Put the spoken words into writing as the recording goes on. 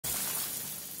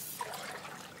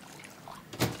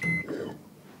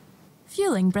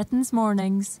Fueling Britain's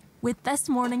mornings with This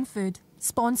Morning Food,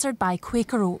 sponsored by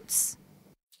Quaker Oats.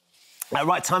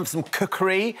 Right, time for some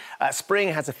cookery. Spring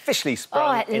has officially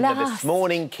sprung into this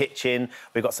morning kitchen.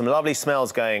 We've got some lovely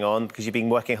smells going on because you've been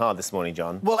working hard this morning,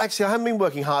 John. Well, actually, I haven't been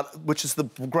working hard, which is the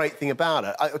great thing about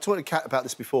it. I talked to Kat about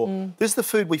this before. This is the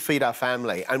food we feed our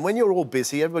family. And when you're all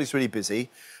busy, everybody's really busy.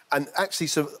 And actually,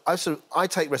 I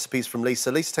take recipes from Lisa.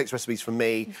 Lisa takes recipes from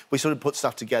me. We sort of put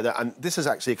stuff together. And this is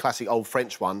actually a classic old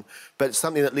French one, but it's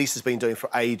something that Lisa's been doing for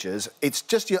ages. It's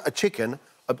just a chicken,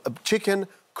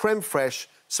 creme fraiche,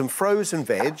 some frozen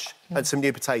veg and some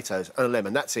new potatoes and a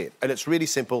lemon. That's it. And it's really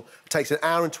simple. It takes an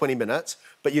hour and 20 minutes,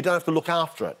 but you don't have to look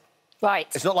after it. Right.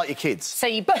 It's not like your kids. So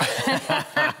you...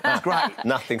 It's great.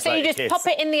 Nothing's so like you just kids. pop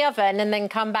it in the oven and then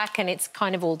come back and it's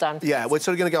kind of all done. Yeah, we're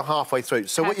sort of going to go halfway through.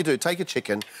 So what you do, take a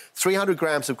chicken, 300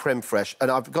 grams of creme fraiche, and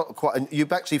I've got quite... And you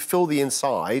actually fill the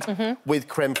inside with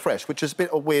creme fraiche, which is a bit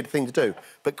of a weird thing to do.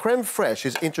 But creme fraiche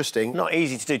is interesting. Not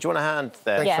easy to do. Do you want a hand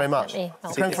there? Thank you very much.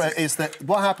 Creme fraiche is that...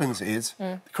 What happens is,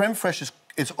 creme fraiche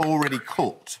is already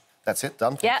cooked. That's it,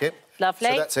 done. Yeah, lovely.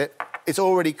 So that's it. It's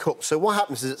already cooked. So what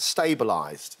happens is it's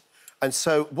stabilised. And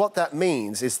so what that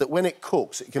means is that when it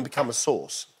cooks, it can become a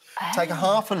sauce. Take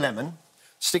half a lemon,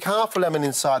 stick half a lemon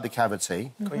inside the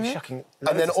cavity, And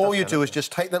then all you do is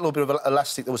just take that little bit of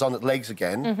elastic that was on the legs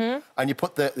again, and you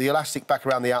put the elastic back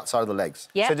around the outside of the legs.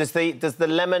 Yep. So does the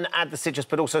lemon add the citrus,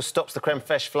 but also stops the creme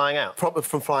fraiche flying out? Probably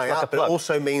from flying out, but it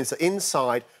also means that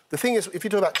inside... The thing is, if you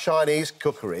talk about Chinese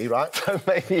cookery, right? Don't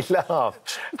make me laugh.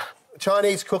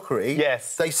 Chinese cookery,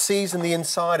 yes, they season the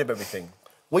inside of everything.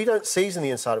 We don't season the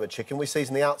inside of a chicken, we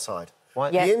season the outside. Why?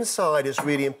 Yeah. The inside is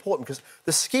really important because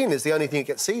the skin is the only thing that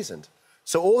gets seasoned.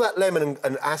 So all that lemon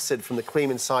and acid from the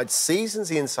cream inside seasons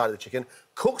the inside of the chicken,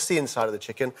 cooks the inside of the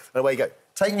chicken, and away you go.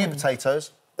 Take new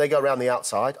potatoes, they go around the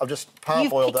outside. I've just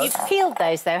parboiled those. You've peeled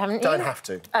those, though, haven't you? Don't have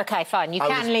to. OK, fine. You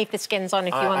can leave the skins on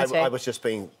if you want to. I was just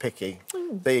being picky.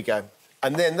 There you go.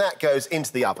 And then that goes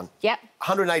into the oven. Yep.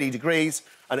 180 degrees,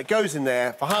 and it goes in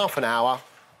there for half an hour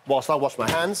whilst I wash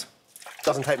my hands.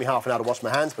 Doesn't take me half an hour to wash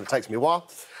my hands, but it takes me a while.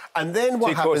 And then what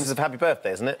happens... 2 courses of happy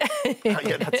birthday, isn't it?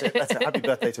 Yeah, that's it. That's it. Happy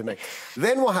birthday to me.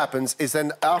 Then what happens is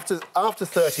then after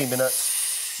 30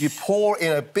 minutes, you pour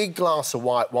in a big glass of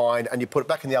white wine and you put it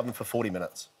back in the oven for 40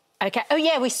 minutes. OK. Oh,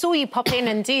 yeah, we saw you pop in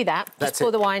and do that. That's just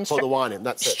pour the wine... Pour the wine in,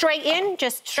 that's it. Straight in?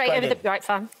 Just straight over the... Right,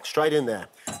 fine. Straight in there.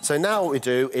 So now what we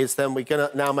do is then we're going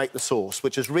to now make the sauce,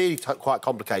 which is really quite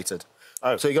complicated.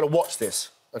 Oh. So you've got to watch this,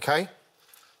 OK?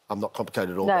 I'm not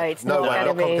complicated at all. No, it's no not way, not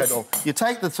complicated at all. moves. You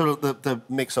take the sort of the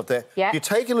mix up there. Yeah. You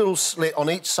take a little slit on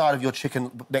each side of your chicken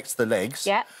next to the legs.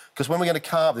 Yeah. Because when we're going to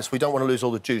carve this, we don't want to lose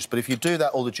all the juice. But if you do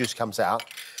that, all the juice comes out.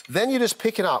 Then you just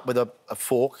pick it up with a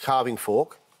fork, carving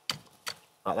fork,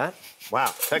 like that.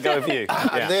 Wow, that go with you.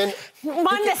 And then...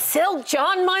 Mind the silk,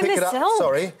 John, mind the silk.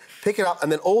 Sorry. Pick it up,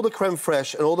 and then all the creme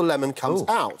fraiche and all the lemon comes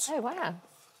out. Oh, wow.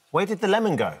 Where did the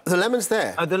lemon go? The lemon's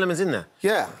there. Oh, the lemon's in there?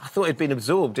 Yeah. I thought it'd been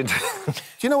absorbed into... Do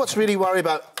you know what's really worrying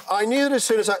about? I knew that as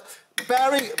soon as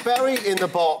Barry in the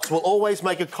box will always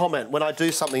make a comment when I do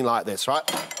something like this, right?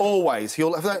 Always.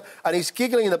 He'll have that, and he's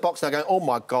giggling in the box now going, oh,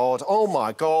 my God, oh,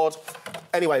 my God.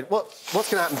 Anyway, what's going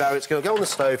to happen, Barry? It's going to go on the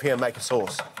stove here and make a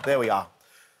sauce. There we are.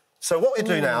 So what we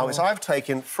do now is I've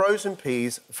taken frozen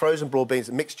peas, frozen broad beans,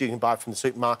 mixed you can buy from the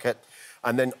supermarket,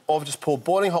 and then I've just poured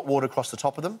boiling hot water across the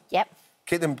top of them. Yep.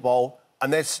 Keep them in a bowl,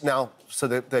 and they're now... So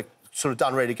they're sort of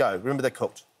done, ready to go. Remember, they're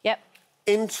cooked. Yep.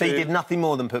 So you did nothing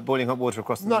more than put boiling hot water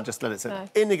across them and just let it sit? No.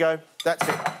 In they go. That's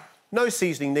it. No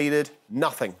seasoning needed,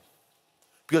 nothing.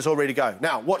 Because it's all ready to go.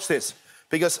 Now, watch this.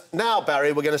 Because now,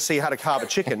 Barry, we're going to see how to carve a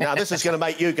chicken. Now, this is going to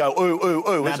make you go, ooh, ooh,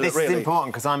 ooh, now, isn't it, this really? is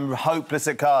important, because I'm hopeless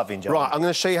at carving, John. Right, I'm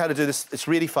going to show you how to do this. It's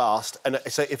really fast. And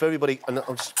so if everybody... And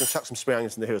I'm just going to chuck some spring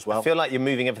onions in here as well. I feel like you're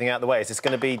moving everything out of the way. Is this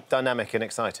going to be dynamic and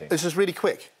exciting? This is really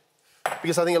quick.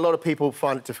 Because I think a lot of people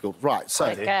find it difficult. Right, so...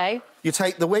 OK. You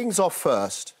take the wings off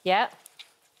first. Yeah.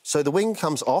 So the wing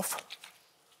comes off,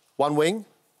 one wing,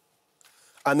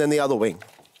 and then the other wing.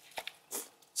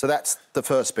 So that's the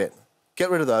first bit. Get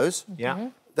rid of those. Yeah.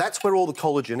 That's where all the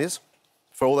collagen is.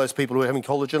 For all those people who are having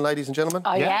collagen, ladies and gentlemen.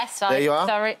 Oh, yes. There you are.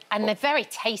 Sorry. And they're very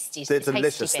tasty. They're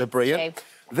delicious. They're brilliant. Too.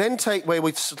 Then take where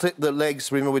we slit the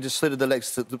legs. Remember, we just slitted the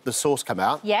legs to the sauce come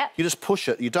out. Yeah. You just push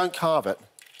it. You don't carve it.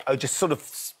 Oh, just sort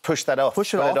of push that off.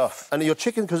 Push it off. And your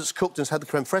chicken, because it's cooked and it's had the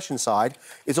creme fraiche inside,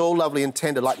 is all lovely and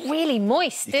tender, like... Really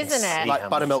moist, isn't it? Like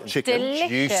buttermilk chicken.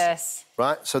 Delicious.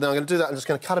 Right, so then I'm going to do that. I'm just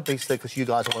going to cut a piece there because you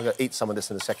guys are going to eat some of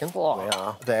this in a second. Whoa. We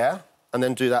are. There. And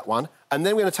then do that one. And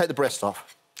then we're going to take the breast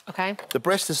off. OK. The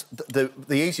breast is the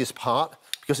easiest part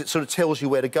because it sort of tells you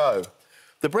where to go.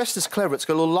 The breast is clever. It's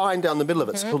got a little line down the middle of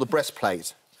it. It's called the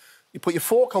breastplate. You put your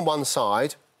fork on one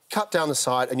side, cut down the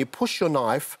side and you push your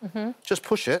knife, just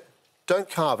push it, don't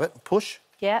carve it, push.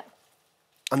 Yeah.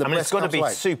 And the breast it's got to comes be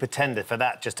away. super tender for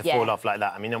that just to fall off like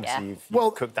that. I mean, obviously,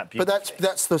 you've cooked that beautifully. But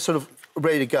that's the sort of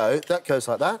ready to go. That goes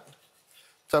like that,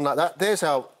 done like that. There's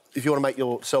how, if you want to make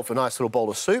yourself a nice little bowl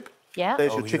of soup. Yeah.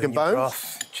 There's your chicken bones.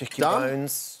 Broth, chicken Done.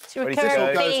 bones. It's a Ready to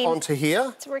recurring go. Goes theme. onto here.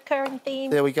 It's a recurring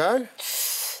theme. There we go.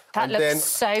 That And looks then-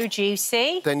 so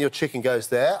juicy. Then your chicken goes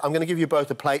there. I'm going to give you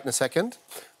both a plate in a second,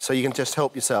 so you can just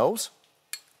help yourselves.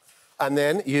 And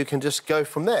then you can just go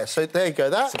from there. So there you go,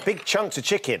 that. It's big chunks of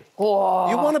chicken. Whoa.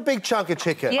 You want a big chunk of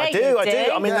chicken. Yeah, I do. you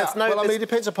do. I mean, that's no... Well, I mean, it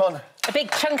depends upon... A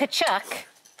big chunk of chuck.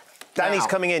 Danny's Now.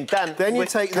 coming in. Dan, Then you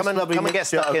take come this and lovely come and get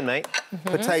mixture stuck of in, mate.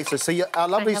 potatoes. So our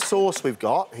lovely sauce we've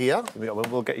got here.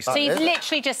 We'll get you So started. you've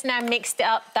literally just now mixed it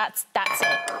up. That's it.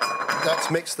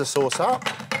 Let's mix the sauce up.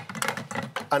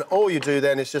 And all you do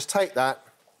then is just take that,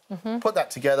 put that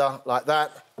together like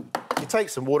that. You take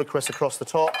some watercress across the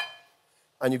top,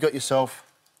 and you've got yourself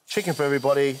chicken for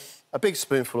everybody, a big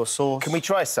spoonful of sauce. Can we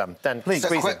try some? Dan, please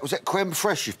squeeze it. Was it creme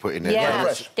fraiche you've put in there? Yeah.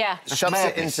 fresh. Yeah. Shoves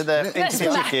it into the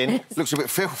chicken. Looks a bit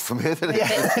filth from here, doesn't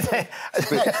it?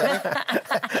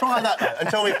 Try that then, and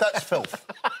tell me if that's filth.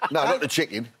 No, not the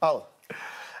chicken. Oh,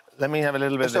 Let me have a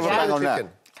little bit let's of have a this. bang on that.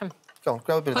 chicken. Come. Go on,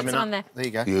 grab a bit Put of some on there. There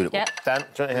you go. Beautiful. Yep. Dan, do you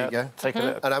want to There you go. take a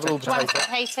look? And have a little One potato.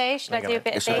 potato. Should I do a bit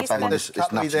of It's gonna these? bang on then? this. It's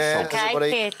Cutlery nuts there. and salt. Okay,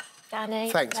 Everybody. here,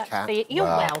 Danny. Thanks, that's Kat. for you. You're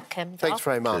Wow. welcome, Thanks Doc.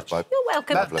 very much. Cheers, babe. You're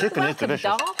welcome. That chicken You're is welcome, delicious.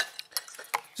 Doc.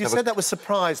 You said that was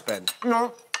surprise, Ben.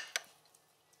 No.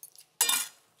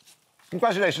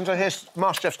 Congratulations, I hear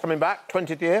MasterChef's coming back,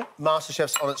 20th year.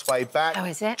 MasterChef's on its way back. Oh,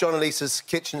 is it? John and Lisa's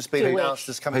Kitchen's been Do it. announced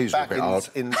as coming Peas are a back bit hard.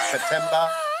 in September.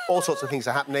 All sorts of things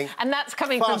are happening. And that's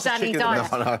coming from Fastest Danny chicken in the Dyer.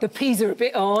 world. I know. The peas are a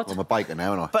bit hard. I'm a baker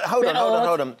now, aren't I? But hold Bit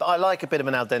on. odd. I like a bit of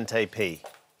an al dente pea.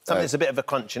 Something that's a bit of a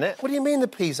crunch in it. What do you mean the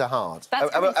peas are hard? That's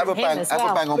Have coming a from him bang, as have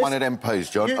well. a bang on one of them peas,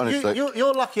 John, honestly.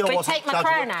 You're lucky I But wasn't take my judging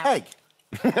crown a out. peg.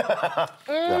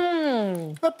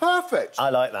 They're perfect. I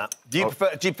like that. Do you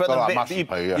prefer I like the mushy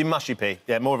pea, yeah. You mushy pea.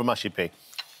 Yeah, more of a mushy pea.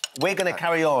 We're going to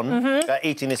carry on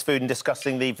eating this food and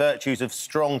discussing the virtues of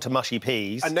strong to mushy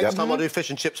peas. And next time I'll do fish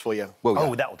and chips for you. Well,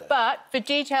 Oh, that'll do. But for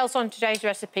details on today's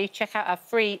recipe, check out our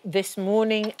free This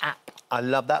Morning app. I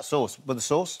love that sauce. With the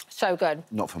sauce? So good.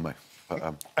 not for me.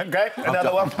 But, Okay,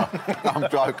 another one. I'm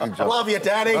joking, John. Love you,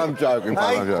 Daddy. I'm joking,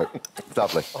 Hey? I'm joking.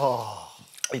 Lovely.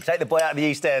 You take the boy out of the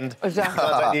East End. Exactly.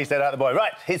 I'll take the East End out of the boy.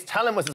 Right, his talent was